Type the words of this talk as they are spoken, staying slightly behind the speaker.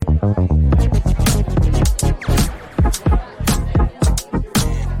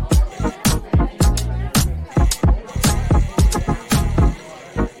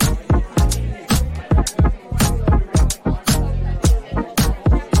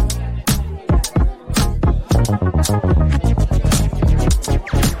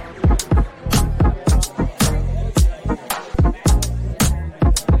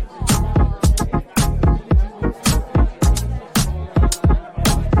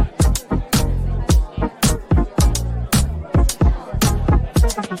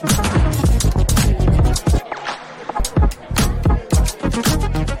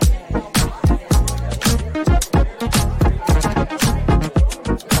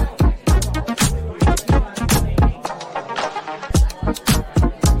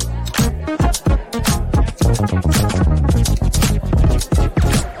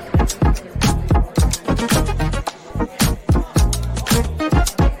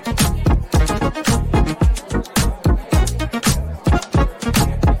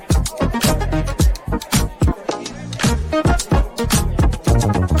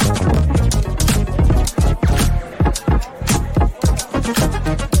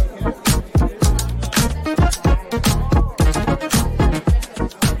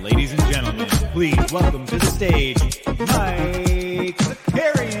Welcome to the stage, Mike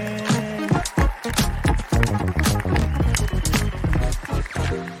Zakarian.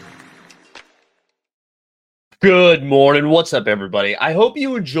 Good morning. What's up, everybody? I hope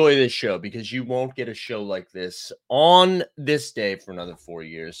you enjoy this show because you won't get a show like this on this day for another 4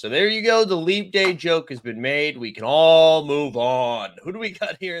 years. So there you go. The leap day joke has been made. We can all move on. Who do we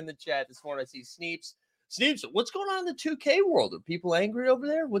got here in the chat this morning? I see Sneeps. Sneeps, what's going on in the 2K world? Are people angry over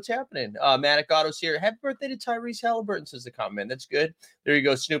there? What's happening? Manic Otto's here. Happy birthday to Tyrese Halliburton, says the comment. That's good. There you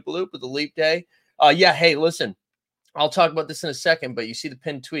go, Snoopaloop with the leap day. Yeah, hey, listen. I'll talk about this in a second, but you see the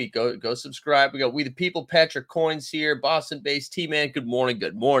pinned tweet. Go subscribe. We got We the People, Patrick Coins here, Boston-based T-Man. Good morning,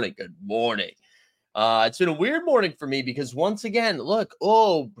 good morning, good morning. It's been a weird morning for me because once again, look,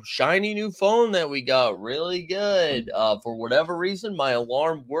 shiny new phone that we got, really good. For whatever reason, my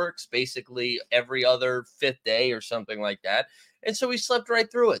alarm works basically every other fifth day or something like that. And so we slept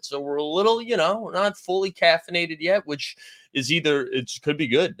right through it. So we're a little, not fully caffeinated yet, which is it could be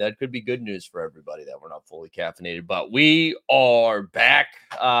good. That could be good news for everybody that we're not fully caffeinated, but we are back.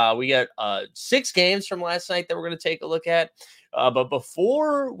 We got 6 games from last night that we're going to take a look at. But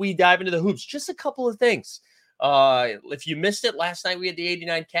before we dive into the hoops, just a couple of things. If you missed it last night, we had the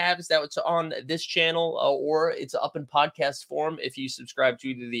 89 Cavs. That was on this channel, or it's up in podcast form if you subscribe to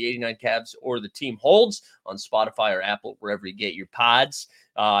either the 89 Cavs or the Team Holds on Spotify or Apple, wherever you get your pods.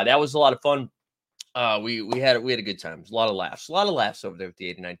 That was a lot of fun. We had a good time. A lot of laughs over there with the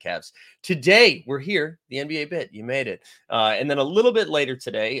 89 Cavs. Today we're here, the NBA bit. You made it. And then a little bit later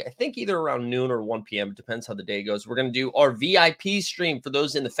today, I think either around noon or 1 p.m. It depends how the day goes. We're going to do our VIP stream for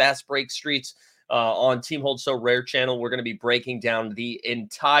those in the fast break streets on Team Hold So Rare channel. We're going to be breaking down the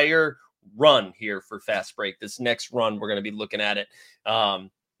entire run here for fast break. This next run, we're going to be looking at it.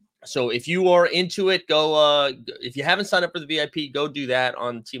 So if you are into it, go. If you haven't signed up for the VIP, go do that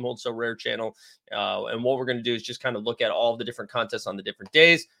on Team Hold So Rare channel. And what we're going to do is just kind of look at all the different contests on the different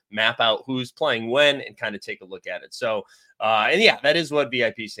days, map out who's playing when, and kind of take a look at it. So, and yeah, that is what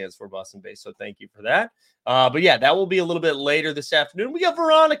VIP stands for, Boston Base. So thank you for that. But yeah, that will be a little bit later this afternoon. We got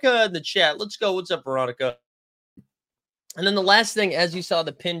Veronica in the chat. Let's go. What's up, Veronica? And then the last thing, as you saw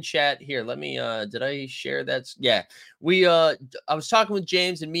the pin chat here, let me, did I share that? Yeah, I was talking with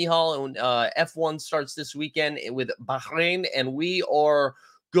James and Mihal, and F1 starts this weekend with Bahrain, and we are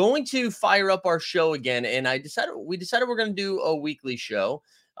going to fire up our show again. And we decided we're going to do a weekly show.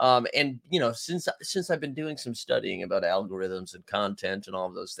 And since I've been doing some studying about algorithms and content and all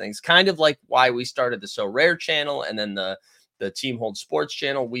of those things, kind of like why we started the So Rare channel and then the Team Hold Sports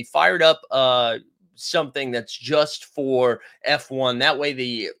channel, we fired up, something that's just for F1. That way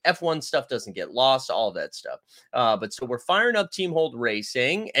the F1 stuff doesn't get lost, all of that stuff. But so we're firing up Team Hold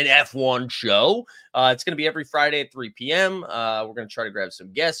Racing, an F1 show. It's going to be every Friday at 3 p.m. We're going to try to grab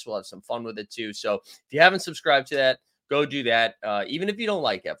some guests. We'll have some fun with it too. So if you haven't subscribed to that, go do that. Even if you don't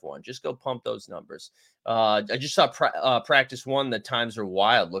like F1, just go pump those numbers. I just saw practice one. The times are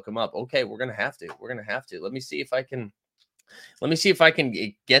wild. Look them up. Okay, we're going to have to. Let me see if I can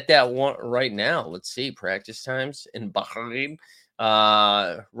get that one right now. Let's see. Practice times in Bahrain.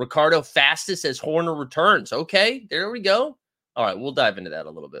 Ricardo fastest as Horner returns. Okay, there we go. All right, we'll dive into that a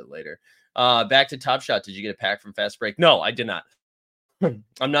little bit later. Back to Top Shot. Did you get a pack from Fast Break? No, I did not.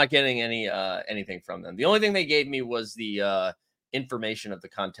 I'm not getting anything from them. The only thing they gave me was the information of the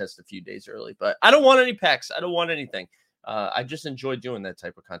contest a few days early. But I don't want any packs. I don't want anything. I just enjoy doing that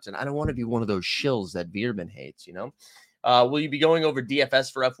type of content. I don't want to be one of those shills that Veerman hates, you know? Will you be going over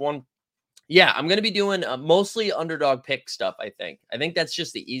DFS for F1? Yeah, I'm going to be doing mostly underdog pick stuff, I think. I think that's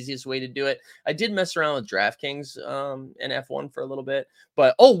just the easiest way to do it. I did mess around with DraftKings and F1 for a little bit.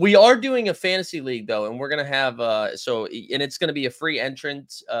 But, we are doing a fantasy league, though, and we're going to have and it's going to be a free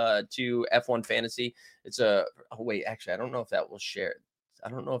entrance to F1 Fantasy. It's wait, actually, I don't know if that will share. I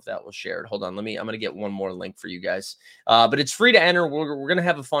don't know if that will share it. Hold on. I'm going to get one more link for you guys. But it's free to enter. We're going to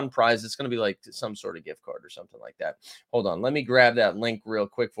have a fun prize. It's going to be like some sort of gift card or something like that. Hold on. Let me grab that link real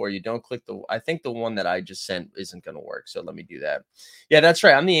quick for you. Don't click I think the one that I just sent isn't going to work. So let me do that. Yeah, that's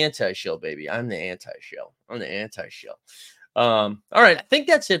right. I'm the anti-shill, baby. I'm the anti-shill. All right. I think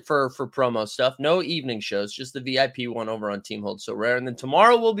that's it for promo stuff. No evening shows, just the VIP one over on Team Hold So Rare. And then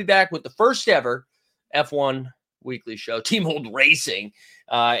tomorrow we'll be back with the first ever F1 weekly show, Team Hold Racing,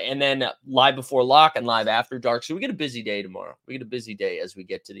 and then live before lock and live after dark. So we get a busy day tomorrow. We get a busy day as we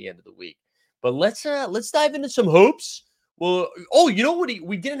get to the end of the week. But let's dive into some hoops. Well, you know what?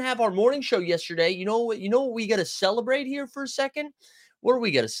 We didn't have our morning show yesterday. You know what we got to celebrate here for a second? What are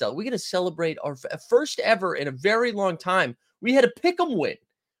we going to celebrate? We got to celebrate our first ever in a very long time. We had a pick'em win.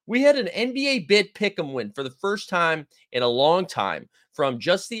 We had an NBA bid pick'em win for the first time in a long time from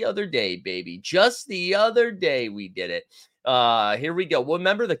just the other day, baby. Just the other day we did it. Here we go. Well,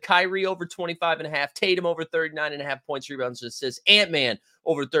 remember the Kyrie over 25.5, Tatum over 39.5 points, rebounds, and assists, Ant-Man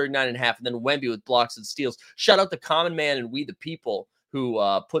over 39.5, and then Wemby with blocks and steals. Shout out to Common Man and We the People who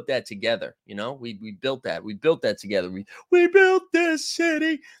put that together. You know, we built that. We built that together. We built this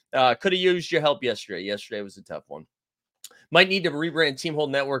city. Could have used your help yesterday. Yesterday was a tough one. Might need to rebrand Team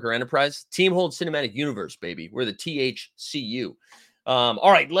Hold Network or Enterprise. Team Hold Cinematic Universe, baby. We're the THCU.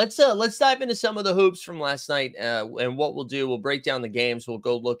 All right, let's dive into some of the hoops from last night. And what we'll do, we'll break down the games. We'll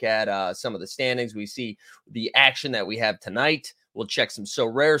go look at some of the standings. We see the action that we have tonight. We'll check some So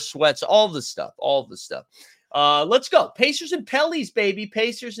Rare sweats, all the stuff. Let's go. Pacers and Pellies, baby.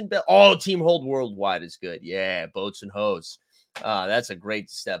 Pacers and Team Hold Worldwide is good. Yeah, boats and hoes. That's a great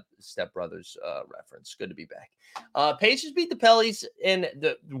Step Brothers reference. Good to be back. Pacers beat the Pellies in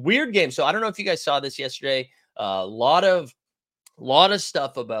the weird game. So I don't know if you guys saw this yesterday. A lot of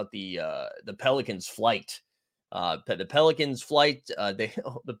stuff about the Pelicans flight. The Pelicans flight.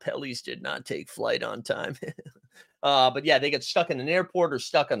 The Pellies did not take flight on time. But yeah, they got stuck in an airport or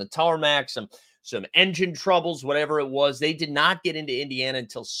stuck on the tarmac. Some engine troubles, whatever it was. They did not get into Indiana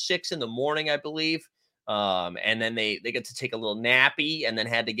until 6 a.m, I believe. And then they got to take a little nappy and then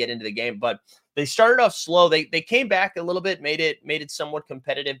had to get into the game. But they started off slow. They came back a little bit, made it somewhat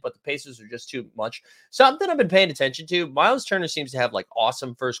competitive, but the Pacers are just too much. Something I've been paying attention to, Miles Turner seems to have like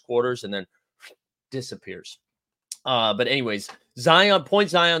awesome first quarters and then disappears. But anyways,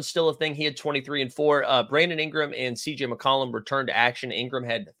 Zion's still a thing. He had 23 and 4. Brandon Ingram and CJ McCollum returned to action. Ingram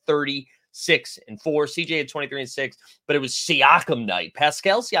had 36 and 4. CJ had 23 and 6, but it was Siakam night.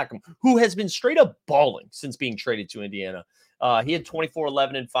 Pascal Siakam, who has been straight up balling since being traded to Indiana. He had 24,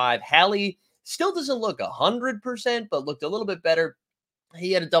 11 and 5. Hallie still doesn't look 100%, but looked a little bit better.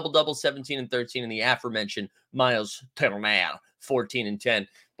 He had a double-double, 17 and 13, and the aforementioned Miles Turner, 14 and 10.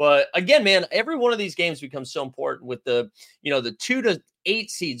 But again, man, every one of these games becomes so important with the 2 to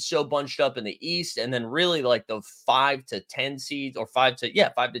 8 seeds so bunched up in the East, and then really like the 5 to 10 seeds or 5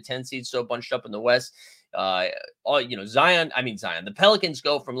 to 10 seeds so bunched up in the West. Zion, the Pelicans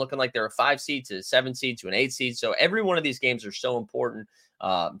go from looking like they're a 5 seed to a 7 seed to an 8 seed. So every one of these games are so important.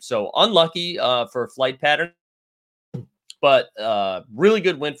 So unlucky for a flight pattern. But really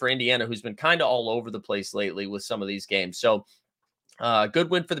good win for Indiana, who's been kind of all over the place lately with some of these games. So good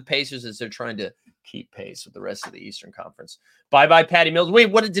win for the Pacers as they're trying to keep pace with the rest of the Eastern Conference. Bye-bye, Patty Mills.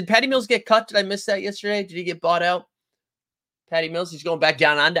 Wait, did Patty Mills get cut? Did I miss that yesterday? Did he get bought out? Patty Mills, he's going back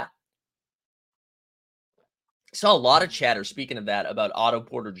down under. Saw a lot of chatter, speaking of that, about Otto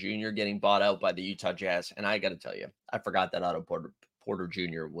Porter Jr. getting bought out by the Utah Jazz. And I got to tell you, I forgot that Otto Porter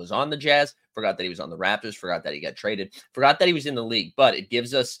Jr. was on the Jazz, forgot that he was on the Raptors, forgot that he got traded, forgot that he was in the league. But it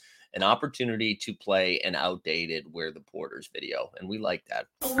gives us an opportunity to play an outdated We're the Porters video, and we like that.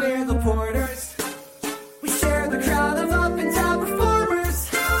 We're the Porters. We share the crowd of up and down performers,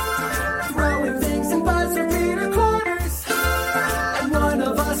 throwing things in buzzer beater corners. And one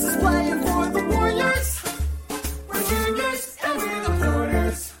of us is playing for the Warriors. We're juniors and we're the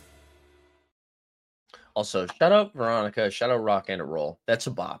Porters. Also, shout out Veronica, shout out Rock and Roll. That's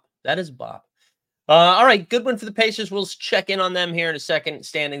a bop. That is a bop. All right, good one for the Pacers. We'll check in on them here in a second,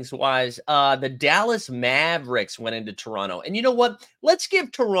 standings-wise. The Dallas Mavericks went into Toronto. And you know what? Let's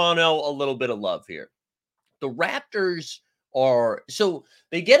give Toronto a little bit of love here. The Raptors are so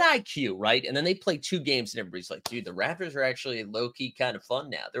they get IQ, right? And then they play 2 games and everybody's like, dude, the Raptors are actually low-key kind of fun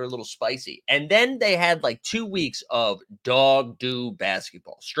now. They're a little spicy. And then they had like 2 weeks of dog do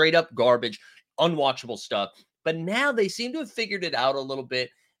basketball, straight up garbage, unwatchable stuff. But now they seem to have figured it out a little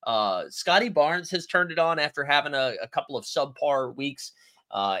bit. Scotty Barnes has turned it on after having a couple of subpar weeks.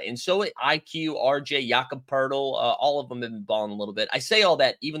 And so IQ, RJ, Jakob Pertl, all of them have been balling a little bit. I say all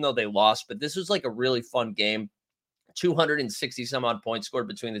that even though they lost, but this was like a really fun game. 260 some odd points scored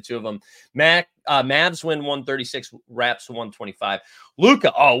between the two of them. Mavs win 136, Raps 125.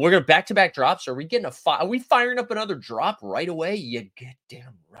 Luka, we're gonna back-to-back drops. Are we getting are we firing up another drop right away? You get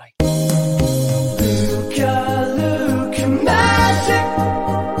damn right. Luka Magic.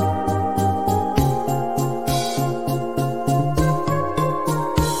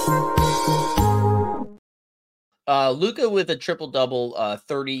 Luka with a triple-double,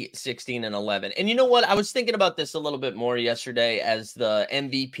 30, 16, and 11. And you know what? I was thinking about this a little bit more yesterday as the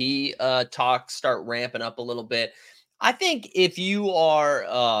MVP talks start ramping up a little bit. I think if you are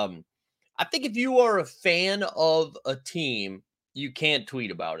a fan of a team, you can't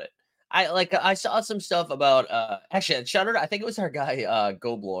tweet about it. I saw some stuff about actually shout out, I think it was our guy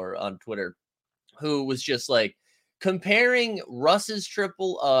Goblor on Twitter, who was just like comparing Russ's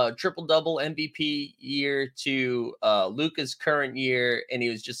triple-double MVP year to Luka's current year, and he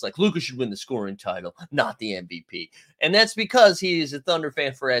was just like, Luka should win the scoring title, not the MVP. And that's because he is a Thunder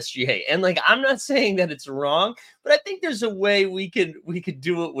fan for SGA. And like, I'm not saying that it's wrong, but I think there's a way we could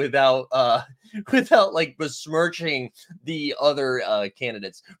do it without like besmirching the other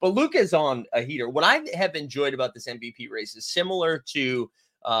candidates. But Luka is on a heater. What I have enjoyed about this MVP race is similar to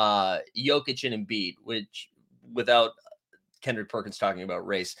Jokic and Embiid, which without Kendrick Perkins talking about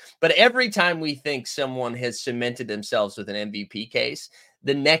race. But every time we think someone has cemented themselves with an MVP case,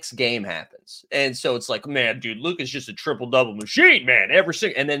 the next game happens. And so it's like, man, dude, Luka's just a triple-double machine, man.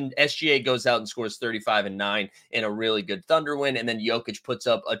 And then SGA goes out and scores 35 and 9 in a really good Thunder win. And then Jokic puts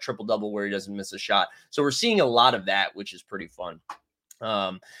up a triple-double where he doesn't miss a shot. So we're seeing a lot of that, which is pretty fun.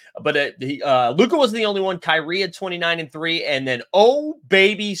 But Luka wasn't the only one. Kyrie had 29 and 3, and then oh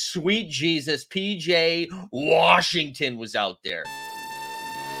baby, sweet Jesus, PJ Washington was out there.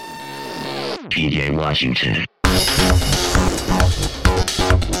 PJ Washington.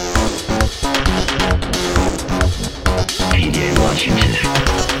 PJ Washington.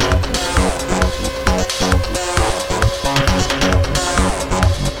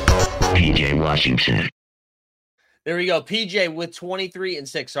 PJ Washington. There we go. PJ with 23 and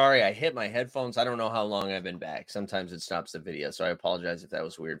 6. Sorry, I hit my headphones. I don't know how long I've been back. Sometimes it stops the video, so I apologize if that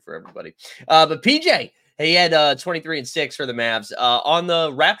was weird for everybody. But PJ, he had 23 and 6 for the Mavs. On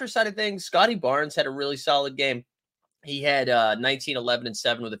the Raptor side of things, Scotty Barnes had a really solid game. He had 19, 11, and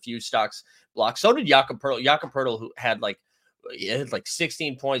 7 with a few stocks blocks. So did Jakob Pertl. Jakob Pertl, who had like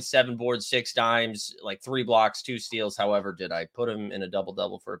 16 points, 7 boards, 6 dimes, like 3 blocks, 2 steals. However, did I put him in a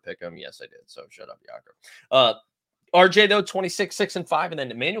double-double for a pick-em? Yes, I did. So shut up, Jakob. RJ, though, 26, 6, and 5. And then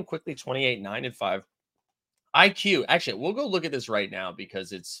Emmanuel quickly 28, 9, and 5. IQ. Actually, we'll go look at this right now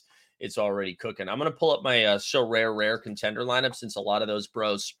because it's already cooking. I'm going to pull up my so rare contender lineup since a lot of those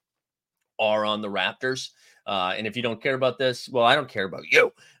bros are on the Raptors. And if you don't care about this, well, I don't care about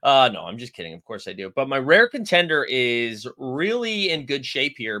you. No, I'm just kidding. Of course I do. But my rare contender is really in good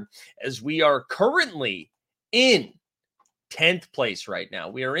shape here as we are currently in 10th place right now.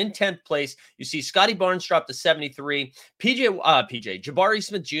 We are in 10th place. You see Scotty Barnes dropped to 73. Jabari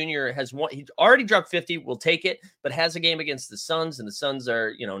Smith Jr. has won. He already dropped 50. We'll take it, but has a game against the Suns, and the Suns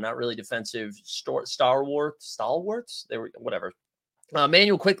are, not really defensive stalwarts. They were whatever.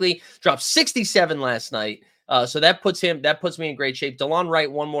 Manuel quickly dropped 67 last night. So that puts me in great shape. DeLon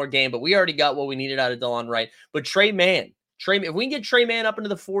Wright, one more game, but we already got what we needed out of DeLon Wright. But Trey Mann, if we can get Trey Mann up into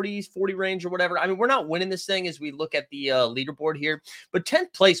the 40 range or whatever, I mean, we're not winning this thing as we look at the leaderboard here, but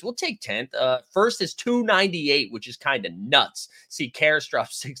 10th place, we'll take 10th. First is 298, which is kind of nuts. See, Karras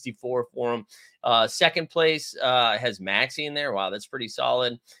dropped 64 for him. Second place has Maxey in there. Wow, that's pretty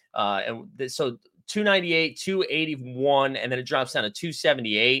solid. So 298, 281, and then it drops down to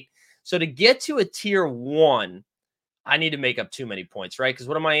 278. So to get to a tier 1, I need to make up too many points, right? Because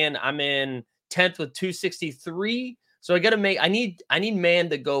what am I in? I'm in 10th with 263. So I need Man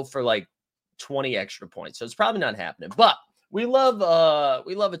to go for like 20 extra points. So it's probably not happening. But we love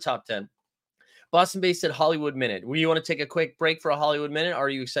a top 10. Boston based at Hollywood Minute. You want to take a quick break for a Hollywood Minute? Are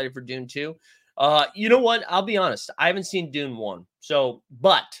you excited for Dune 2? You know what? I'll be honest. I haven't seen Dune 1. So,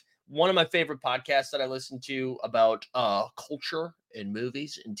 but one of my favorite podcasts that I listen to about culture and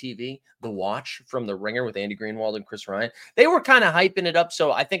movies and TV, The Watch from The Ringer with Andy Greenwald and Chris Ryan. They were kind of hyping it up,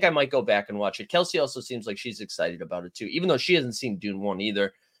 so I think I might go back and watch it. Kelsey also seems like she's excited about it too, even though she hasn't seen Dune 1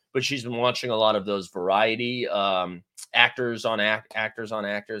 either, but she's been watching a lot of those variety actors on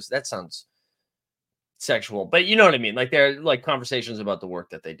actors. That sounds sexual, but you know what I mean? Like they're like conversations about the work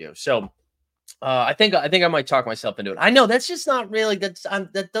that they do. So I think I might talk myself into it. I know that's just not really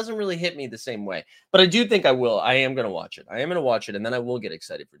that doesn't really hit me the same way, but I do think I will. I am going to watch it. And then I will get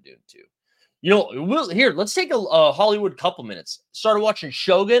excited for Dune 2. You know, let's take a Hollywood couple minutes. Started watching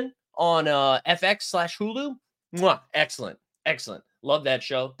Shogun on FX/Hulu. Mwah, excellent. Love that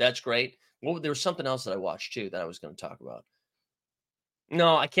show. That's great. Well, there was something else that I watched too that I was going to talk about.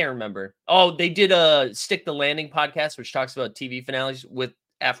 No, I can't remember. Oh, they did a Stick the Landing podcast, which talks about TV finales with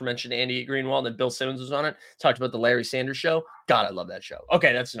aforementioned Andy Greenwald, and Bill Simmons was on it. Talked about the Larry Sanders Show. God, I love that show.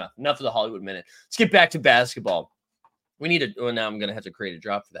 Okay, that's enough. Enough of the Hollywood Minute. Let's get back to basketball. We need to. Well, now I'm going to have to create a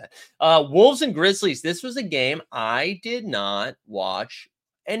drop for that. Wolves and Grizzlies. This was a game I did not watch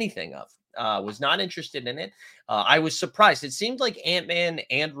anything of. Was not interested in it. I was surprised. It seemed like Ant-Man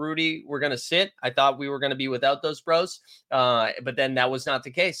and Rudy were going to sit. I thought we were going to be without those bros. But then that was not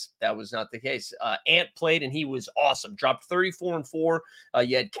the case. Ant played and he was awesome. Dropped 34-4.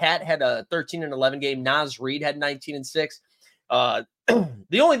 You had Cat had a 13-11 game. Naz Reid had 19-6.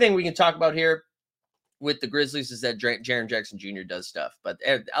 The only thing we can talk about here with the Grizzlies is that Jaren Jackson Jr. does stuff. But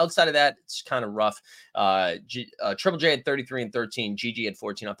outside of that, it's kind of rough. Triple J had 33 and 13. GG had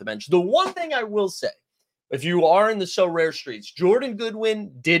 14 off the bench. The one thing I will say, if you are in the so rare streets, Jordan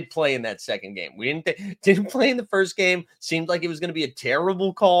Goodwin did play in that second game. We didn't play in the first game. Seemed like it was going to be a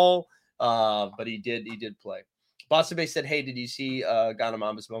terrible call, but he did play. Boston Bay said, hey, did you see Ghana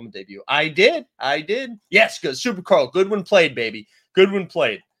Mamba's moment debut? I did. Yes, good. Super Carl. Goodwin played, baby. Goodwin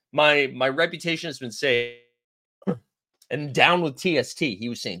played. My reputation has been saved. And down with TST, he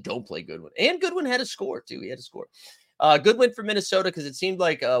was saying, don't play Goodwin. And Goodwin had a score, too. He had a score. Good win for Minnesota because it seemed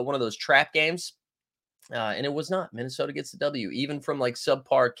like one of those trap games. And it was not. Minnesota gets the W, even from like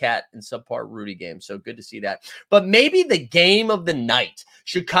subpar Cat and subpar Rudy games. So good to see that. But maybe the game of the night.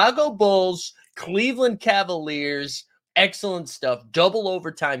 Chicago Bulls, Cleveland Cavaliers. Excellent stuff. Double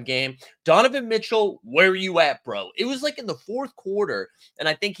overtime game. Donovan Mitchell, where are you at, bro? It was like in the fourth quarter, and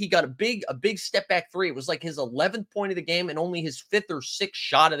I think he got a big step back three. It was like his 11th point of the game and only his 5th or 6th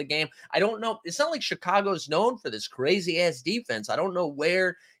shot of the game. I don't know. It's not like Chicago's known for this crazy-ass defense. I don't know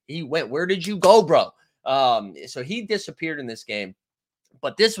where he went. Where did you go, bro? So he disappeared in this game.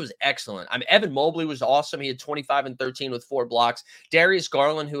 But this was excellent. I mean, Evan Mobley was awesome. He had 25 and 13 with 4 blocks. Darius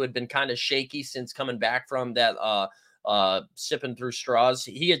Garland, who had been kind of shaky since coming back from that sipping through straws,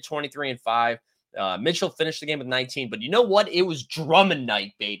 he had 23 and 5. Mitchell finished the game with 19. But you know what? It was Drummond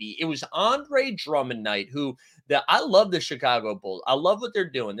night, baby. It was Andre Drummond night. I love the Chicago Bulls. I love what they're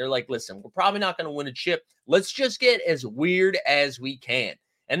doing. They're like, listen, we're probably not going to win a chip. Let's just get as weird as we can.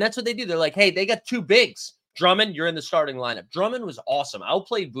 And that's what they do. They're like, hey, they got 2 bigs. Drummond, you're in the starting lineup. Drummond was awesome. I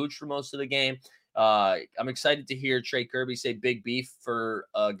outplayed Vooch for most of the game. I'm excited to hear Trey Kirby say big beef for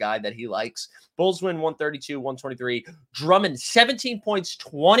a guy that he likes. Bulls win 132-123. Drummond, 17 points,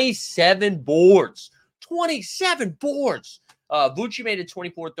 27 boards. 27 boards. Vooch made it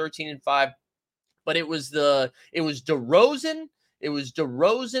 24, 13, and 5. But it was DeRozan. It was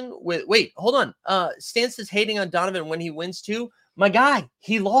DeRozan with, wait, hold on. Stan says hating on Donovan when he wins too. My guy,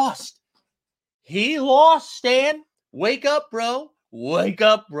 he lost. He lost, Stan. Wake up, bro. Wake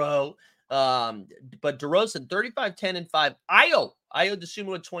up, bro. But DeRozan, 35, 10, and 5. Ayo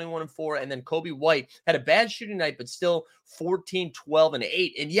DeSumo at 21 and 4. And then Kobe White had a bad shooting night, but still 14, 12, and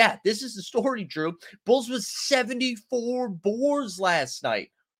 8. And yeah, this is the story, Drew. Bulls was 74 boards last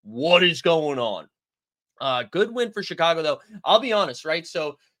night. What is going on? Good win for Chicago, though. I'll be honest, right?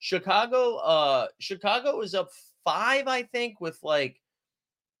 So Chicago is up 5, I think, with like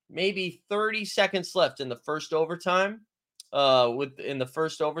maybe 30 seconds left in the first overtime. And I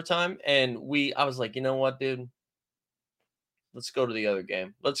was like, you know what, dude? Let's go to the other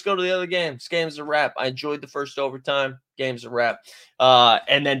game. This game's a wrap. I enjoyed the first overtime. Game's a wrap.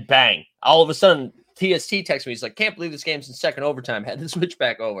 And then bang. All of a sudden, TST texts me. He's like, can't believe this game's in second overtime. Had to switch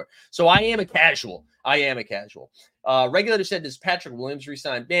back over. So I am a casual. Regulator said, does Patrick Williams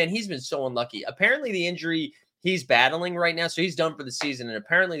resign? Man, he's been so unlucky. Apparently the injury he's battling right now, so he's done for the season. And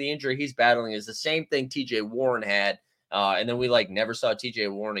apparently the injury he's battling is the same thing TJ Warren had. And then we never saw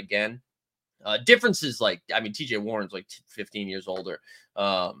TJ Warren again. Differences TJ Warren's 15 years older.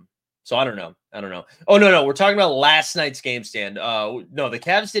 So I don't know. Oh, no. We're talking about last night's game stand. No, the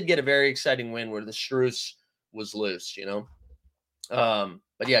Cavs did get a very exciting win where the Strus was loose,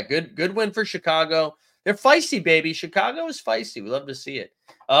 But But yeah, good win for Chicago. They're feisty, baby. Chicago is feisty. We love to see it.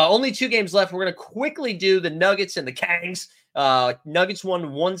 Only 2 games left. We're going to quickly do the Nuggets and the Kangs. Nuggets won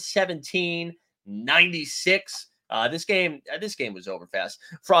 117-96. This game was over fast.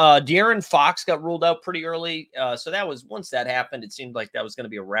 De'Aaron Fox got ruled out pretty early. So that was, once that happened, it seemed like that was going to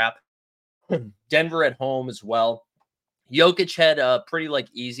be a wrap. Denver at home as well. Jokic had a pretty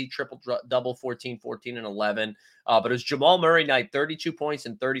easy triple-double, 14, 14, and 11. But it was Jamal Murray night, 32 points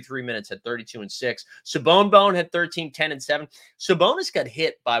in 33 minutes at 32 and 6. Sabonis had 13, 10, and 7. Sabonis got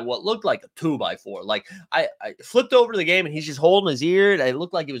hit by what looked like a 2x4. I flipped over the game, and he's just holding his ear. It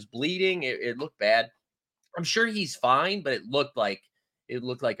looked like it was bleeding. It looked bad. I'm sure he's fine, but it looked like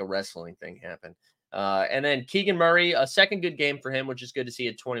a wrestling thing happened. And then Keegan Murray, a second good game for him, which is good to see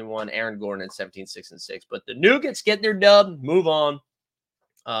at 21. Aaron Gordon at 17, 6, and 6. But the Nuggets getting their dub. Move on.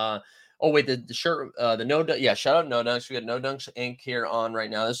 The shirt, the No Dunks. Yeah, shout out No Dunks. We got No Dunks Inc. here on right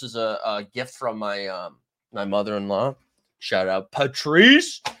now. This is a gift from my my mother-in-law. Shout out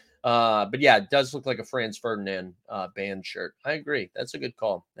Patrice. But yeah, it does look like a Franz Ferdinand band shirt. I agree. That's a good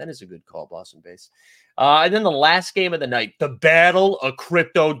call. That is a good call, Boston Base. And then the last game of the night, the Battle of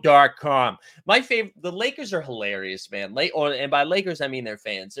Crypto.com. My favorite, the Lakers are hilarious, man. And by Lakers, I mean their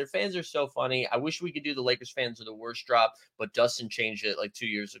fans. Their fans are so funny. I wish we could do the Lakers fans are the worst drop, but Dustin changed it 2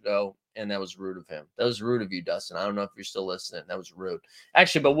 years ago, and that was rude of him. That was rude of you, Dustin. I don't know if you're still listening. That was rude.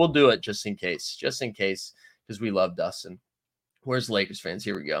 Actually, but we'll do it just in case, because we love Dustin. Where's Lakers fans?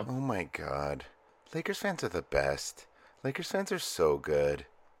 Here we go. Oh, my God. Lakers fans are the best. Lakers fans are so good.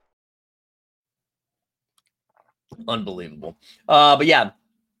 Unbelievable. But yeah,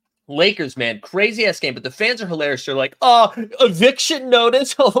 Lakers, man, crazy ass game. But the fans are hilarious. They're like, oh, eviction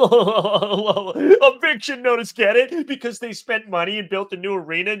notice. Eviction notice, get it? Because they spent money and built a new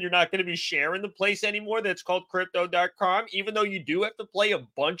arena and you're not going to be sharing the place anymore. That's called Crypto.com, even though you do have to play a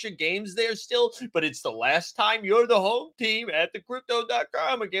bunch of games there still. But it's the last time you're the home team at the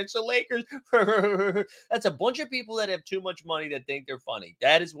Crypto.com against the Lakers. That's a bunch of people that have too much money that think they're funny.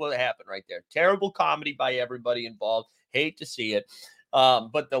 That is what happened right there. Terrible comedy by everybody involved. Hate to see it.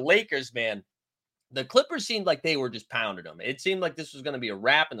 But the Lakers, man, the Clippers seemed like they were just pounding them. It seemed like this was going to be a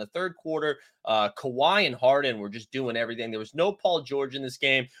wrap in the third quarter. Kawhi and Harden were just doing everything. There was no Paul George in this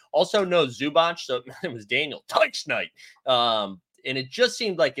game. Also, no Zubac. So it was Daniel Tice night. And it just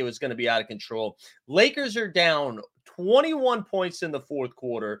seemed like it was going to be out of control. Lakers are down 21 points in the fourth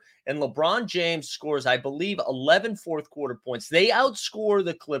quarter, and LeBron James scores, I believe, 11 fourth quarter points. They outscore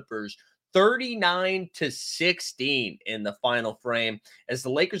the Clippers 39-16 in the final frame as the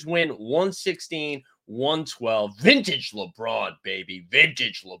Lakers win 116-112. Vintage LeBron, baby.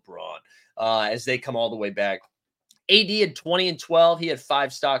 Vintage LeBron. As they come all the way back. AD had 20 and 12. He had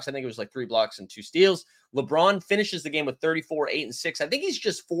 5 stocks. I think it was 3 blocks and 2 steals. LeBron finishes the game with 34, 8, and 6. I think he's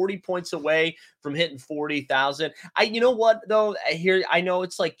just 40 points away from hitting 40,000. You know what, though? I know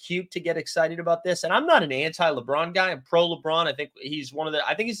it's cute to get excited about this, and I'm not an anti-LeBron guy. I'm pro-LeBron. I think he's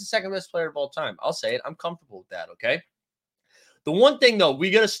the second best player of all time. I'll say it. I'm comfortable with that, okay? The one thing, though, we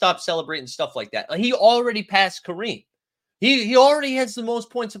got to stop celebrating stuff like that. He already passed Kareem. He already has the most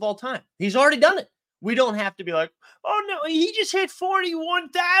points of all time. He's already done it. We don't have to be like, oh, no, he just hit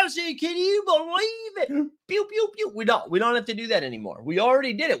 41,000. Can you believe it? Pew, pew, pew. We don't have to do that anymore. We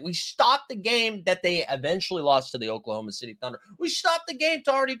already did it. We stopped the game that they eventually lost to the Oklahoma City Thunder. We stopped the game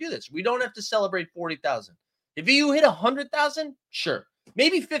to already do this. We don't have to celebrate 40,000. If you hit 100,000, sure.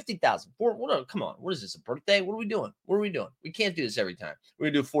 Maybe 50,000. Come on. What is this, a birthday? What are we doing? We can't do this every time.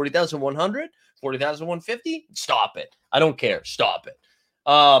 We're going to do 40,100, 40,150. Stop it. I don't care. Stop it.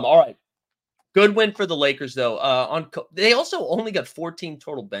 All right. Good win for the Lakers, though. They also only got 14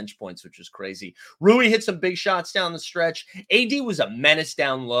 total bench points, which is crazy. Rui hit some big shots down the stretch. AD was a menace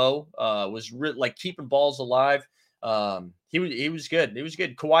down low. Keeping balls alive. He was good. He was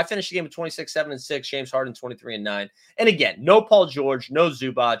good. Kawhi finished the game with 26, 7, and 6. James Harden 23 and 9. And again, no Paul George, no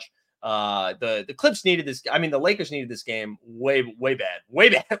Zubac. The Clips needed this. I mean, the Lakers needed this game way bad.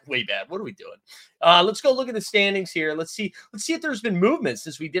 What are we doing? Let's go look at the standings here. Let's see if there's been movement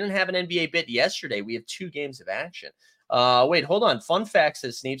since we didn't have an NBA bit yesterday. We have 2 games of action. Wait, hold on. Fun fact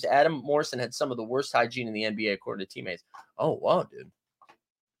says Sneeps, Adam Morrison had some of the worst hygiene in the NBA according to teammates. Oh, wow, dude.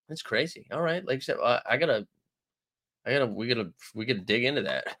 That's crazy. All right. Like I said, we gotta dig into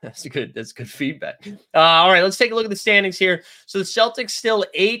that. That's good feedback. All right, let's take a look at the standings here. So the Celtics still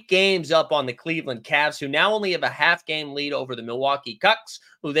 8 games up on the Cleveland Cavs, who now only have a half game lead over the Milwaukee Bucks,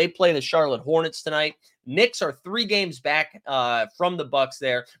 who they play the Charlotte Hornets tonight. Knicks are 3 games back from the Bucks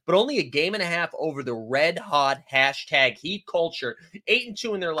there, but only a game and a half over the red hot hashtag Heat culture.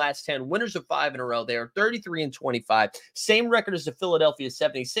 8-2 in their last 10, winners of 5 in a row. They are 33-25. Same record as the Philadelphia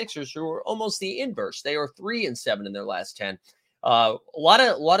 76ers, who are almost the inverse. They are 3-7 in their last 10. A lot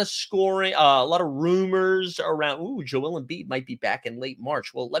of scoring, a lot of rumors around. Ooh, Joel Embiid might be back in late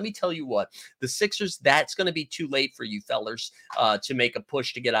March. Well, let me tell you what, the Sixers, that's going to be too late for you fellers to make a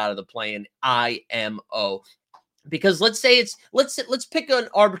push to get out of the play-in IMO. Because let's pick an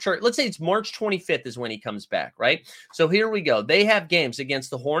arbitrary. Let's say it's March 25th is when he comes back, right? So here we go. They have games against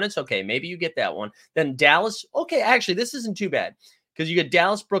the Hornets. Okay, maybe you get that one. Then Dallas. Okay, actually, this isn't too bad. Because you get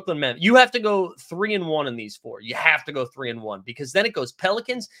Dallas, Brooklyn, Memphis. You have to go 3-1 in these 4. You have to go 3-1 because then it goes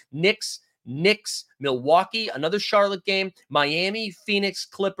Pelicans, Knicks, Milwaukee, another Charlotte game, Miami, Phoenix,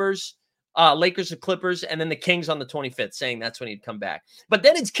 Clippers, Lakers and Clippers, and then the Kings on the 25th, saying that's when he'd come back. But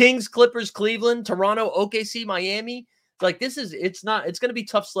then it's Kings, Clippers, Cleveland, Toronto, OKC, Miami. Like it's going to be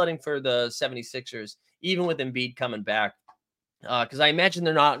tough sledding for the 76ers, even with Embiid coming back. Because I imagine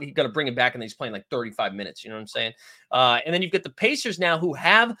they're not going to bring him back and he's playing like 35 minutes. You know what I'm saying? And then you've got the Pacers now who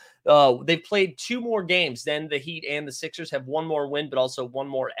have they've played 2 more games than the Heat and the Sixers, have 1 more win, but also 1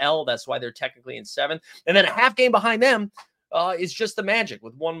 more L. That's why they're technically in 7th. And then a half game behind them is just the Magic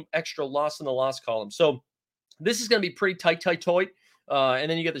with 1 extra loss in the loss column. So this is going to be pretty tight. And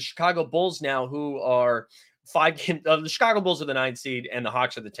then you get the Chicago Bulls now who are 5 games. The Chicago Bulls are the 9th seed and the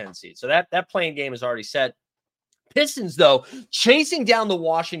Hawks are the 10th seed. So that playing game is already set. Pistons, though, chasing down the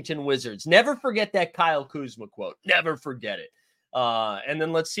Washington Wizards. Never forget that Kyle Kuzma quote. Never forget it. And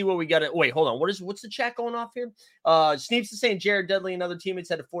then let's see what we got. Wait, hold on. What's the chat going off here? Sneeps is saying Jared Dudley and other teammates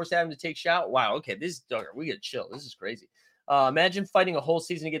had to force Adam to take shot. Wow. Okay, this is Duggar. We get chill. This is crazy. Imagine fighting a whole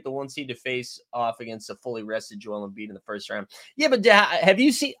season to get the 1 seed to face off against a fully rested Joel Embiid in the first round. Yeah, but have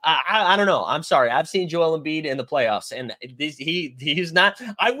you seen? I don't know. I'm sorry. I've seen Joel Embiid in the playoffs, and he's not.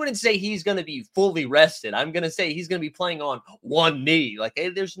 I wouldn't say he's going to be fully rested. I'm going to say he's going to be playing on 1 knee. Like, hey,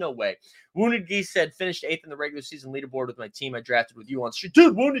 there's no way. Wounded Geese said finished 8th in the regular season leaderboard with my team I drafted with you on street.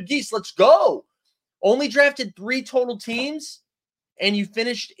 Dude, Wounded Geese, let's go. Only drafted 3 total teams, and you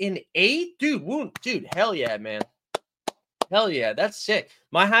finished in 8th, dude. Hell yeah, man. Hell yeah, that's sick.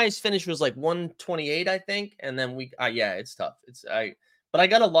 My highest finish was like 128, I think, and then yeah, it's tough. But I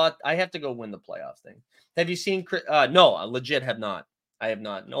got a lot. I have to go win the playoff thing. Have you seen? No, I legit have not. I have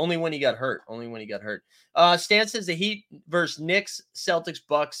not. Only when he got hurt. Stan says the Heat versus Knicks, Celtics,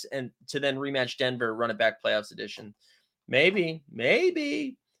 Bucks, and to then rematch Denver, run it back playoffs edition. Maybe.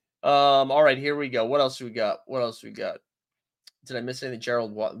 All right, here we go. What else we got? Did I miss anything?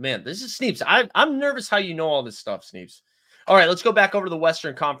 Gerald, man, this is Sneeps. I'm nervous how you know all this stuff, Sneeps. All right, let's go back over to the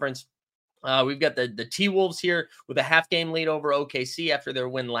Western Conference. We've got the T-Wolves here with a half-game lead over OKC after their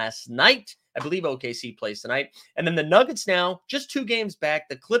win last night. I believe OKC plays tonight. And then the Nuggets now, just 2 games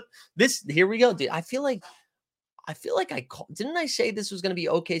back. Here we go. I feel like didn't I say this was going to be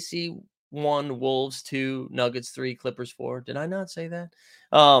OKC 1, Wolves 2, Nuggets 3, Clippers 4? Did I not say that?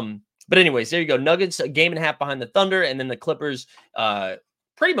 But anyways, there you go. Nuggets a game and a half behind the Thunder, and then the Clippers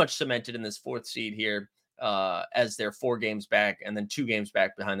pretty much cemented in this 4th seed here. As they're 4 games back and then 2 games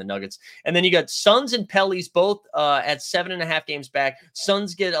back behind the Nuggets. And then you got Suns and Pellies both at 7.5 games back.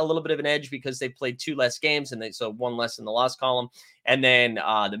 Suns get a little bit of an edge because they played 2 less games and so 1 less in the loss column. And then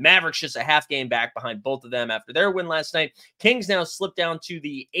the Mavericks just a half game back behind both of them after their win last night. Kings now slipped down to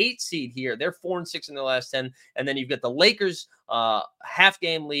the 8th seed here. They're 4-6 in their last 10. And then you've got the Lakers half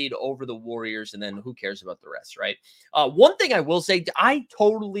game lead over the Warriors. And then who cares about the rest, right? One thing I will say, I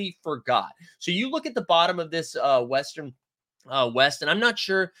totally forgot. So you look at the bottom of this Western West, and I'm not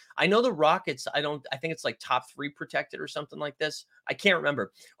sure. I know the Rockets. I think it's like top 3 protected or something like this. I can't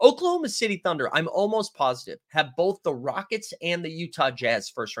remember. Oklahoma City Thunder, I'm almost positive, have both the Rockets and the Utah Jazz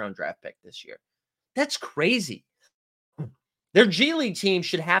first round draft pick this year. That's crazy. Their G League team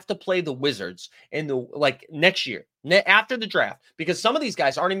should have to play the Wizards in next year after the draft, because some of these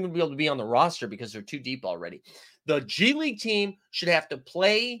guys aren't even going to be able to be on the roster because they're too deep already. The G League team should have to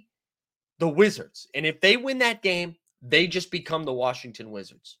play the Wizards, and if they win that game, they just become the Washington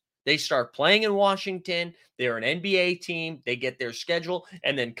Wizards. They start playing in Washington. They're an NBA team. They get their schedule.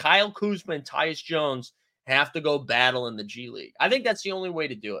 And then Kyle Kuzma and Tyus Jones have to go battle in the G League. I think that's the only way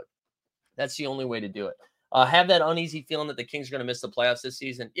to do it. Have that uneasy feeling that the Kings are going to miss the playoffs this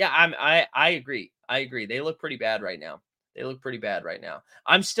season. Yeah, I agree. They look pretty bad right now. I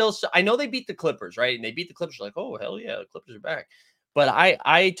know they beat the Clippers, right? And they beat the Clippers like, oh, hell yeah, the Clippers are back. But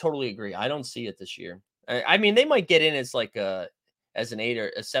I totally agree. I don't see it this year. I mean, they might get in as as an 8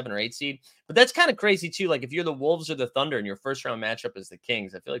 or a 7 or 8 seed, but that's kind of crazy too. Like if you're the Wolves or the Thunder and your first round matchup is the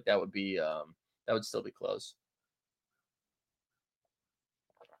Kings, I feel like that would be That would still be close.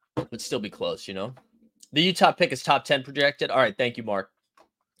 It would still be close, you know. The Utah pick is top 10 projected. All right, thank you, Mark.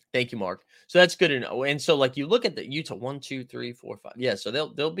 Thank you, Mark. So that's good to know. And so, like, you look at the Utah 1, 2, 3, 4, 5. Yeah, so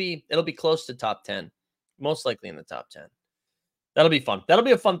it'll be close to top 10, most likely in the top 10. That'll be fun. That'll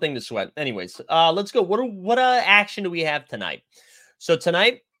be a fun thing to sweat. Anyways, let's go. What action do we have tonight? So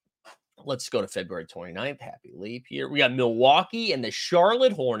tonight, let's go to February 29th. Happy leap year. We got Milwaukee and the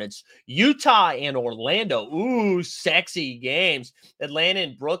Charlotte Hornets, Utah and Orlando. Ooh, sexy games. Atlanta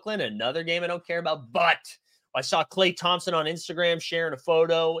and Brooklyn, another game I don't care about. But I saw Klay Thompson on Instagram sharing a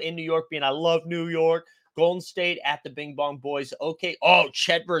photo in New York being, I love New York. Golden State at the Bing Bong Boys. Okay. Oh,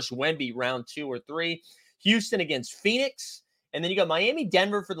 Chet versus Wemby, round 2 or 3. Houston against Phoenix. And then you got Miami,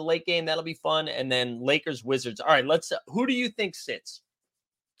 Denver for the late game. That'll be fun. And then Lakers, Wizards. All right, who do you think sits?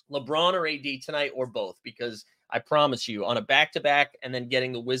 LeBron or AD tonight or both? Because I promise you, on a back-to-back and then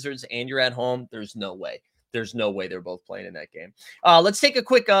getting the Wizards and you're at home, there's no way. There's no way they're both playing in that game. Let's take a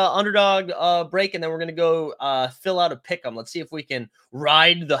quick underdog break, and then we're going to go fill out a pick'em. Let's see if we can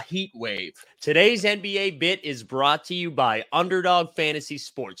ride the heat wave. Today's NBA bit is brought to you by Underdog Fantasy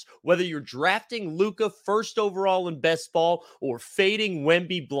Sports. Whether you're drafting Luka first overall in best ball or fading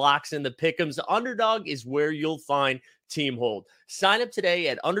Wemby blocks in the pick'ems, Underdog is where you'll find Team Hold. Sign up today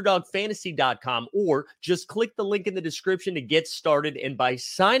at underdogfantasy.com or just click the link in the description to get started. And by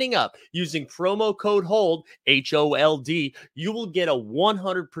signing up using promo code HOLD, HOLD, you will get a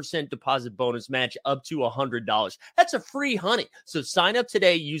 100% deposit bonus match up to $100. That's a free honey. So sign up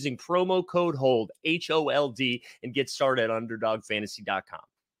today using promo code HOLD, HOLD, and get started at underdogfantasy.com.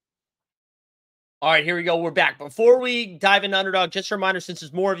 All right, here we go. We're back. Before we dive into Underdog, just a reminder, since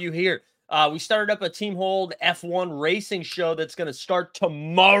there's more of you here, we started up a Team Hold F1 racing show that's going to start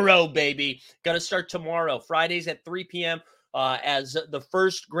tomorrow, baby. Going to start tomorrow, Fridays at 3 p.m. As the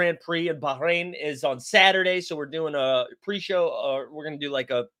first Grand Prix in Bahrain is on Saturday. So we're doing a pre-show. We're going to do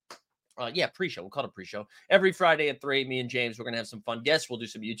like a pre-show. We'll call it a pre-show. Every Friday at 3, me and James, we're going to have some fun guests. We'll do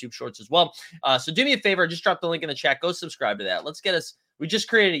some YouTube shorts as well. So do me a favor. Just drop the link in the chat. Go subscribe to that. Let's get us. We just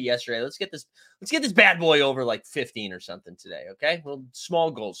created it yesterday. Let's get this bad boy over like 15 or something today. Okay. Well, small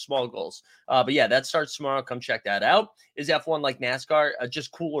goals. But yeah, that starts tomorrow. Come check that out. Is F1 like NASCAR?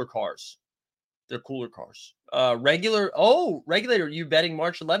 Just cooler cars. They're cooler cars. Regulator, you betting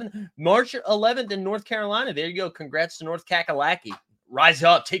March 11th? March 11th in North Carolina. There you go. Congrats to North Kakalaki. Rise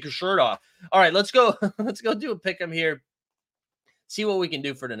up, take your shirt off. All right, let's go. Let's go do a pick'em here. See what we can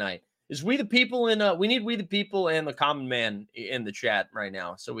do for tonight. Is we the people we need we the people and the common man in the chat right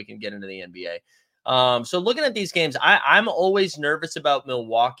now so we can get into the NBA. So looking at these games, I'm always nervous about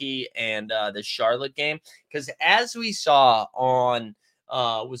Milwaukee and the Charlotte game because as we saw on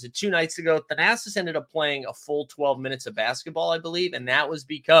was it 2 nights ago, Thanasis ended up playing a full 12 minutes of basketball, I believe, and that was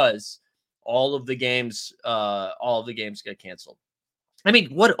because all of the games got canceled. I mean,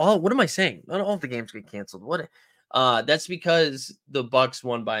 what am I saying? Not all of the games get canceled. That's because the Bucks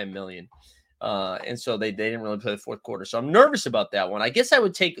won by 1 million. And so they didn't really play the fourth quarter. So I'm nervous about that one. I guess I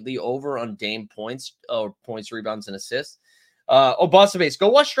would take the over on Dame points, points, rebounds, and assists. Boston Base, go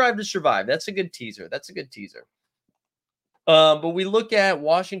watch Drive to Survive. That's a good teaser. But we look at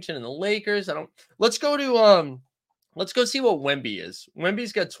Washington and the Lakers. Let's go see what Wemby is.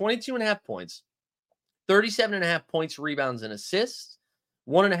 Wemby's got 22.5 points, 37.5 points, rebounds, and assists.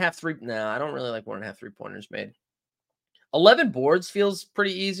 1.5 3. I don't really like 1.5 3-pointers made. 11 boards feels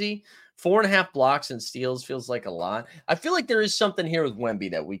pretty easy. 4.5 blocks and steals feels like a lot. I feel like there is something here with Wemby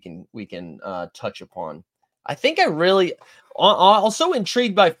that we can touch upon. I think also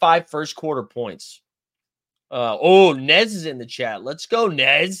intrigued by 5 first quarter points. Nez is in the chat. Let's go,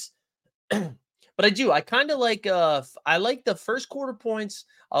 Nez. But I kind of like I like the first quarter points.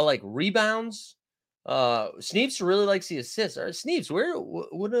 I like rebounds. Sneeps really likes the assists. All right, Sneeps,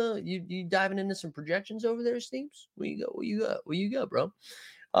 what you diving into some projections over there, Sneeps? Where you go, bro?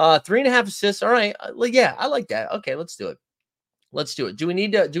 3.5 assists. All right. Yeah, I like that. Okay, let's do it. Do we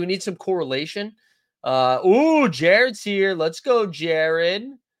need some correlation? Jared's here. Let's go, Jared.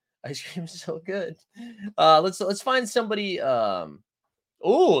 Ice cream is so good. Let's find somebody. The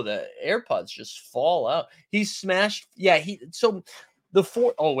AirPods just fall out. He smashed. Yeah, here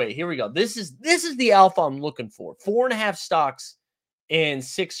we go. This is the alpha I'm looking for. 4.5 stocks and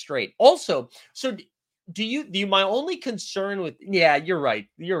 6 straight. Also, so do you my only concern with you're right.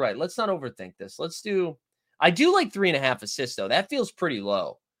 Let's not overthink this. I do like 3.5 assists though. That feels pretty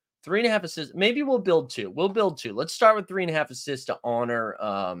low. 3.5 assists. Maybe we'll build 2. Let's start with 3.5 assists to honor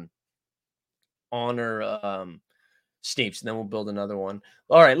Sneeps, and then we'll build another one.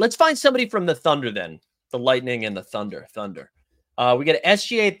 All right, let's find somebody from the Thunder then. The Lightning and the Thunder. We got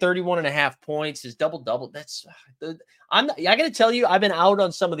SGA 31.5 points. His double-double. That's I got to tell you, I've been out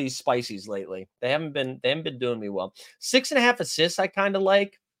on some of these spices lately. They haven't been doing me well. 6.5 assists, I kind of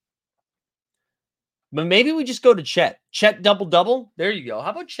like. But maybe we just go to Chet. Chet double-double. There you go.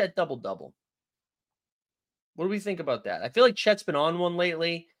 How about Chet double-double? What do we think about that? I feel like Chet's been on one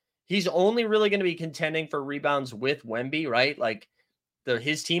lately. He's only really going to be contending for rebounds with Wemby, right? Like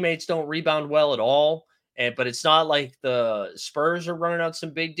his teammates don't rebound well at all. But it's not like the Spurs are running out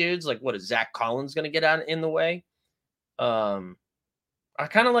some big dudes. Like, what is Zach Collins going to get out in the way? I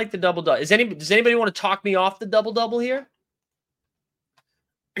kind of like the double-double. Does anybody want to talk me off the double-double here?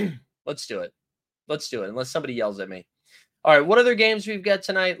 Let's do it. Let's do it, unless somebody yells at me. All right, what other games we've got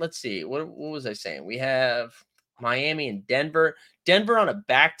tonight? Let's see. What was I saying? We have Miami and Denver. Denver on a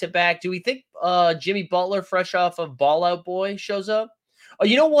back-to-back. Do we think Jimmy Butler, fresh off of Ball Out Boy, shows up? Oh,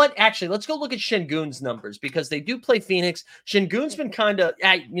 you know what? Actually, let's go look at Şengün's numbers because they do play Phoenix. Şengün's been kind of,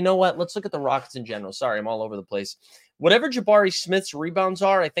 you know what? Let's look at the Rockets in general. Sorry, I'm all over the place. Whatever Jabari Smith's rebounds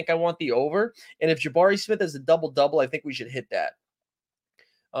are, I think I want the over. And if Jabari Smith has a double-double, I think we should hit that.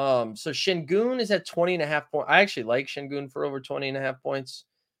 So Şengün is at 20.5 points. I actually like Şengün for over 20.5 points.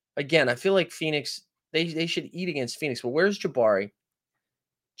 Again, I feel like Phoenix, they should eat against Phoenix. But where's Jabari?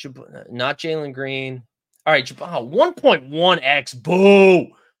 Not Jalen Green. All right, 1.1x. Boo.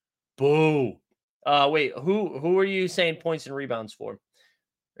 Boo. Wait, who are you saying points and rebounds for?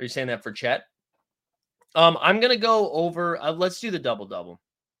 Are you saying that for Chet? I'm gonna go over. Let's do the double-double.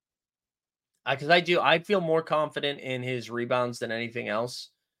 Because I feel more confident in his rebounds than anything else.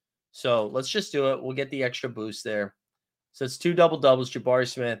 So let's just do it. We'll get the extra boost there. So it's 2 double-doubles, Jabari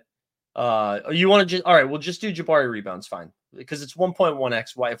Smith. You want to just, all right, we'll just do Jabari rebounds, fine. Because it's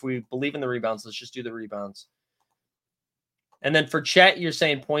 1.1x. Why? If we believe in the rebounds, let's just do the rebounds. And then for Chet, you're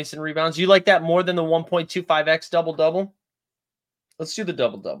saying points and rebounds. You like that more than the 1.25x double-double? Let's do the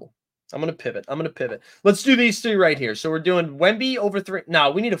double-double. I'm going to pivot. Let's do these three right here. So we're doing Wemby over 3. No,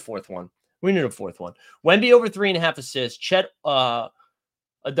 we need a fourth one. Wemby over 3.5 assists. Chet, a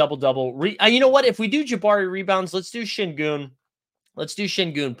double-double. You know what? If we do Jabari rebounds, let's do Şengün. Let's do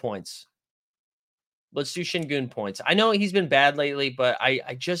Şengün points. I know he's been bad lately, but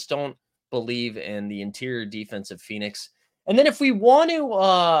I just don't believe in the interior defense of Phoenix. And then if we want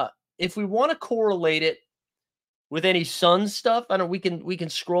to correlate it with any Suns stuff, I don't. We can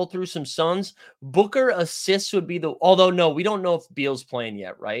scroll through some Suns. Booker assists would be the. Although no, we don't know if Beal's playing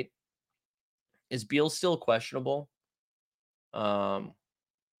yet, right? Is Beal still questionable?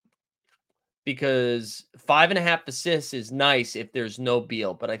 Because 5.5 assists is nice if there's no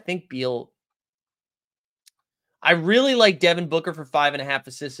Beal, but I think Beal. I really like Devin Booker for 5.5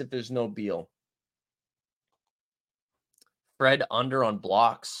 assists if there's no Beal. Fred under on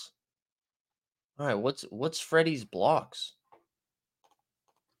blocks. All right, what's Freddie's blocks?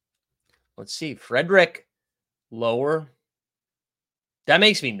 Let's see. Frederick lower. That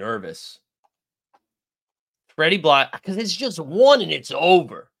makes me nervous. Freddie block because it's just 1 and it's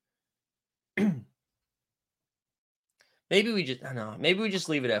over. Maybe we just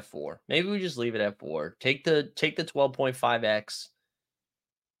leave it at 4. Take the 12.5x.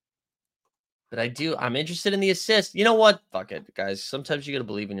 But I'm interested in the assist. You know what? Fuck it, guys. Sometimes you got to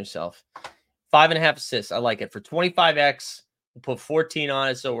believe in yourself. 5.5 assists. I like it. For 25x, we'll put 14 on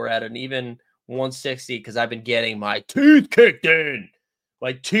it. So we're at an even 160 because I've been getting my teeth kicked in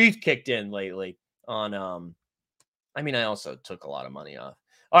lately on, I also took a lot of money off.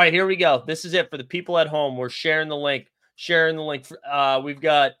 All right, here we go. This is it for the people at home. We're sharing the link. We've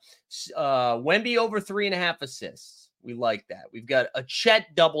got Wemby over 3.5 assists. We like that. We've got a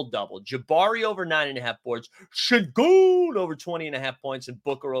Chet double-double. Jabari over 9.5 boards. Şengün over 20.5 points. And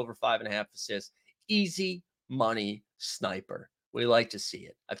Booker over 5.5 assists. Easy money sniper. We like to see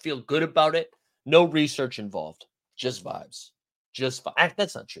it. I feel good about it. No research involved. Just vibes.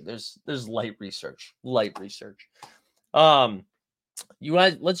 That's not true. There's light research. You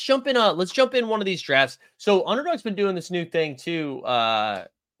guys, let's jump in one of these drafts. So Underdog's been doing this new thing too,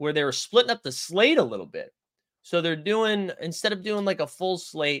 where they were splitting up the slate a little bit. So they're doing, instead of doing like a full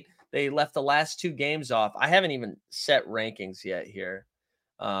slate, they left the last 2 games off. I haven't even set rankings yet here.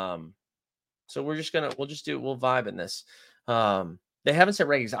 So we'll vibe in this. They haven't set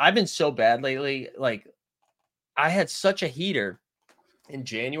rankings. I've been so bad lately. Like I had such a heater in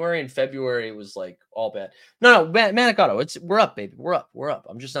January and February. It was like all bad. No, Manic Auto. We're up, baby. We're up.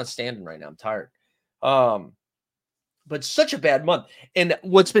 I'm just not standing right now. I'm tired. But such a bad month. And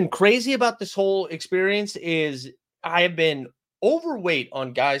what's been crazy about this whole experience is I have been overweight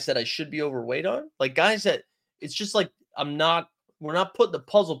on guys that I should be overweight on. Like guys that it's just like we're not putting the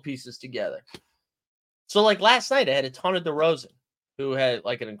puzzle pieces together. So like last night I had a ton of DeRozan. who had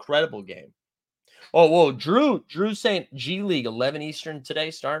like an incredible game. Oh, whoa, Drew saying G League 11 Eastern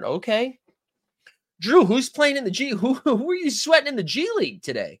today start. Okay. Drew, who's playing in the G? Who are you sweating in the G League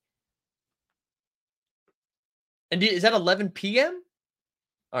today? And is that 11 p.m.?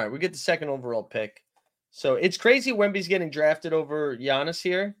 All right, we get the second overall pick. So it's crazy Wemby's getting drafted over Giannis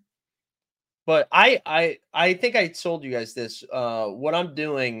here. But I think I told you guys this. What I'm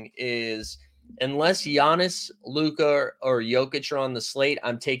doing is, unless Giannis, Luka, or Jokic are on the slate,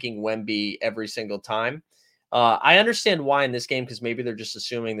 I'm taking Wemby every single time. I understand why in this game, because maybe they're just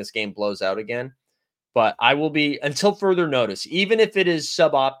assuming this game blows out again. But I will be, until further notice, even if it is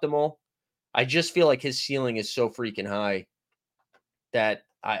suboptimal, I just feel like his ceiling is so freaking high that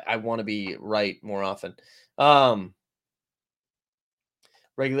I want to be right more often.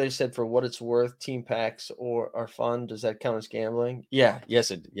 Regulators said for what it's worth, team packs are fun. Does that count as gambling? Yeah,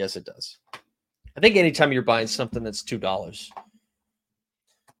 yes it does. I think anytime you're buying something that's $2,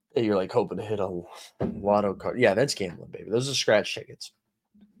 you're like hoping to hit a lotto card. Yeah, that's gambling, baby. Those are scratch tickets.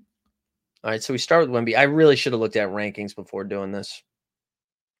 All right, so we start with Wemby. I really should have looked at rankings before doing this.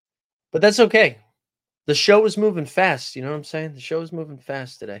 But that's okay. The show is moving fast. You know what I'm saying? The show is moving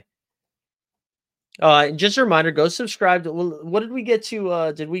fast today. Just a reminder, go subscribe to, what did we get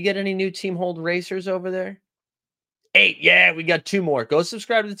to? Did we get any new Team Hold racers over there? 8. Yeah, we got 2 more. Go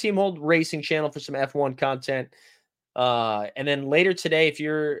subscribe to the Team Hold Racing channel for some F1 content. And then later today, if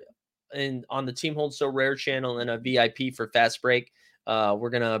you're on the Team Hold So Rare channel and a VIP for Fast Break, we're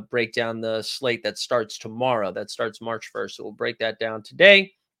going to break down the slate that starts tomorrow. That starts March 1st. So we'll break that down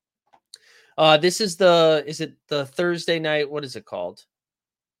today. This is is it the Thursday night? What is it called?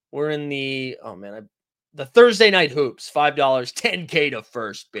 We're in the, the Thursday night hoops, $5, $10K to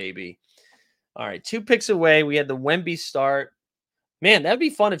first, baby. All right, 2 picks away. We had the Wemby start. Man, that'd be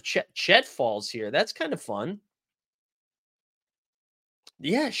fun if Chet falls here. That's kind of fun.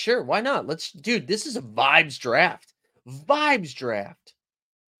 Yeah, sure. Why not? Dude, this is a vibes draft. Vibes draft.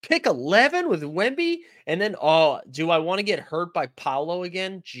 Pick 11 with Wemby. And then, do I want to get hurt by Paolo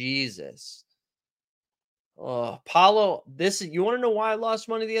again? Jesus. Oh, Paolo, you want to know why I lost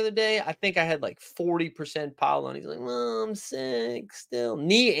money the other day? I think I had like 40% Paolo, and he's like, well, I'm sick still.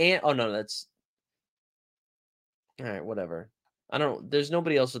 Knee and, no, that's, all right, whatever. There's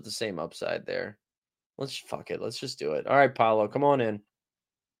nobody else with the same upside there. Fuck it. Let's just do it. All right, Paolo, come on in.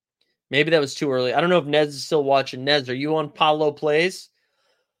 Maybe that was too early. I don't know if Nez is still watching. Nez, are you on Paolo Plays?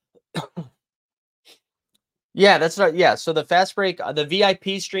 Yeah, that's right. Yeah, so the Fast Break, the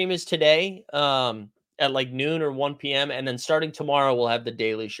VIP stream is today. At like noon or 1 p.m. And then starting tomorrow, we'll have the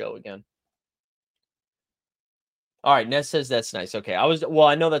daily show again. All right. Ness says that's nice. Okay. I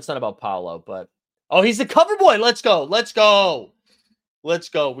know that's not about Paolo, but he's the cover boy. Let's go. Let's go. Let's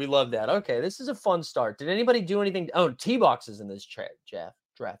go. We love that. Okay. This is a fun start. Did anybody do anything? Oh, T-Box is in this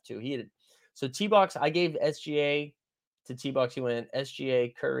draft too. So T-Box, I gave SGA to T-Box. He went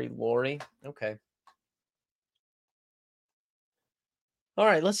SGA, Curry, Laurie. Okay. All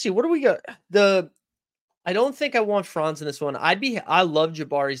right. Let's see. What do we got? I don't think I want Franz in this one. I love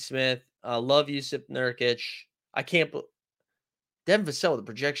Jabari Smith. I love Yusuf Nurkic. I can't believe Devin Vassell with a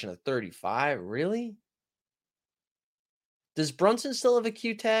projection of 35. Really? Does Brunson still have a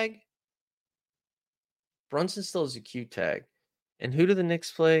Q tag? Brunson still has a Q tag. And who do the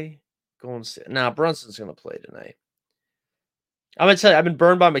Knicks play? Brunson's going to play tonight. I'm going to tell you, I've been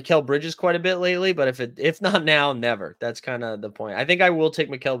burned by Mikal Bridges quite a bit lately, but if not now, never. That's kind of the point. I think I will take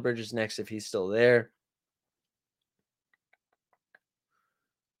Mikal Bridges next if he's still there.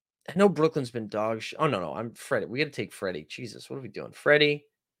 I know Brooklyn's been dog shit. Oh, no. I'm Freddie. We got to take Freddie. Jesus, what are we doing? Freddie.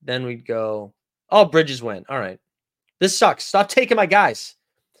 Then we'd go. Oh, Bridges went. All right. This sucks. Stop taking my guys.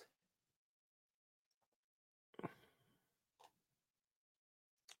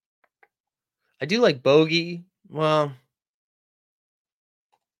 I do like Bogey. Well,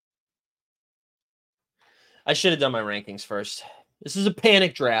 I should have done my rankings first. This is a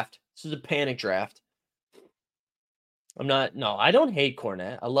panic draft. I don't hate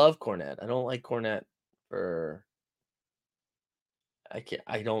Cornette. I love Cornette. I don't like Cornette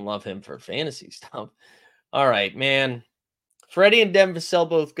I don't love him for fantasy stuff. All right, man. Freddie and Devin Vassell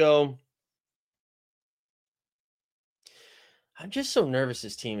both go. I'm just so nervous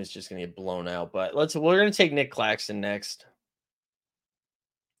this team is just going to get blown out, but we're going to take Nick Claxton next.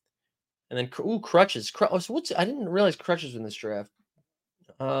 And then, Crutches. I didn't realize Crutches was in this draft.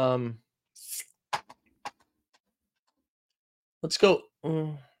 Let's go.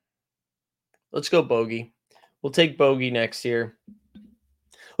 Let's go Bogey. We'll take Bogey next year.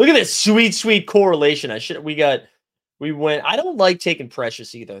 Look at this sweet correlation. We went. I don't like taking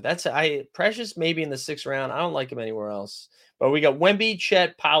Precious either. Precious maybe in the 6th round. I don't like him anywhere else. But we got Wemby,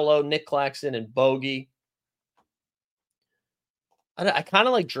 Chet, Paolo, Nick Claxton, and Bogey. I kind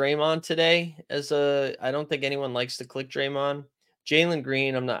of like Draymond today. I don't think anyone likes to click Draymond. Jalen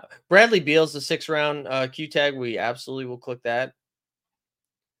Green, I'm not. Bradley Beal's the 6th round Q tag. We absolutely will click that.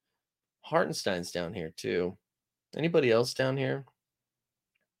 Hartenstein's down here too. Anybody else down here?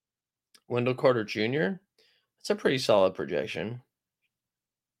 Wendell Carter Jr. That's a pretty solid projection.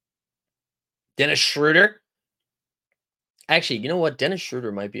 Dennis Schroeder. Actually, you know what? Dennis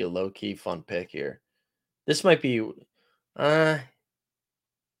Schroeder might be a low-key fun pick here. This might be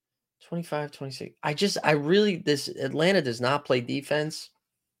 25, 26. This Atlanta does not play defense.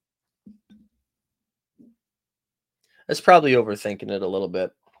 That's probably overthinking it a little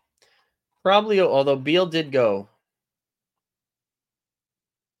bit. Probably, although Beal did go.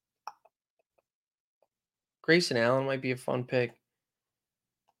 Grayson Allen might be a fun pick.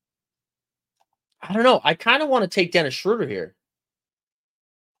 I don't know. I kind of want to take Dennis Schroeder here.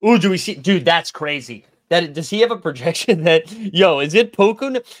 Ooh, do we see? Dude, that's crazy. Does he have a projection that, is it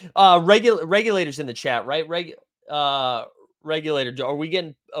Poku? Regulators in the chat, right? Regulator. Are we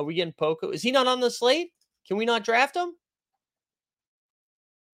getting Poku? Is he not on the slate? Can we not draft him?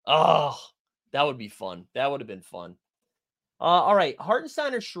 Oh, that would be fun. That would have been fun. All right.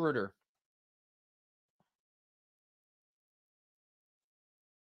 Hartenstein or Schroeder?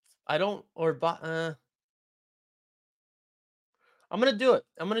 I'm going to do it.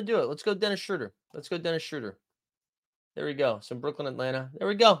 Let's go Dennis Schroeder. There we go. Some Brooklyn, Atlanta. There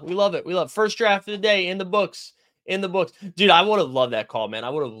we go. We love it. First draft of the day in the books. Dude, I would have loved that call, man. I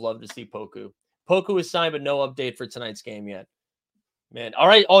would have loved to see Poku. Poku is signed, but no update for tonight's game yet. Man. All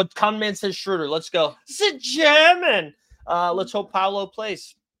right. Oh, Common Man says Schroeder. Let's go. Sit German. Let's hope Paolo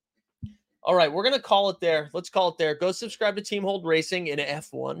plays. All right. We're going to call it there. Let's call it there. Go subscribe to Team Hold Racing, an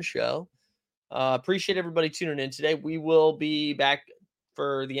F1 show. Appreciate everybody tuning in today. We will be back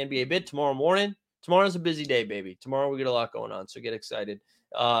for the NBA bid tomorrow morning. Tomorrow's a busy day, baby. Tomorrow we get a lot going on, so get excited.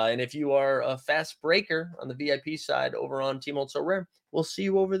 And if you are a fast breaker on the VIP side over on Team Hold So Rare, we'll see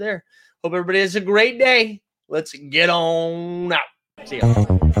you over there. Hope everybody has a great day. Let's get on out. See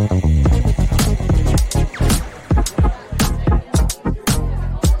ya.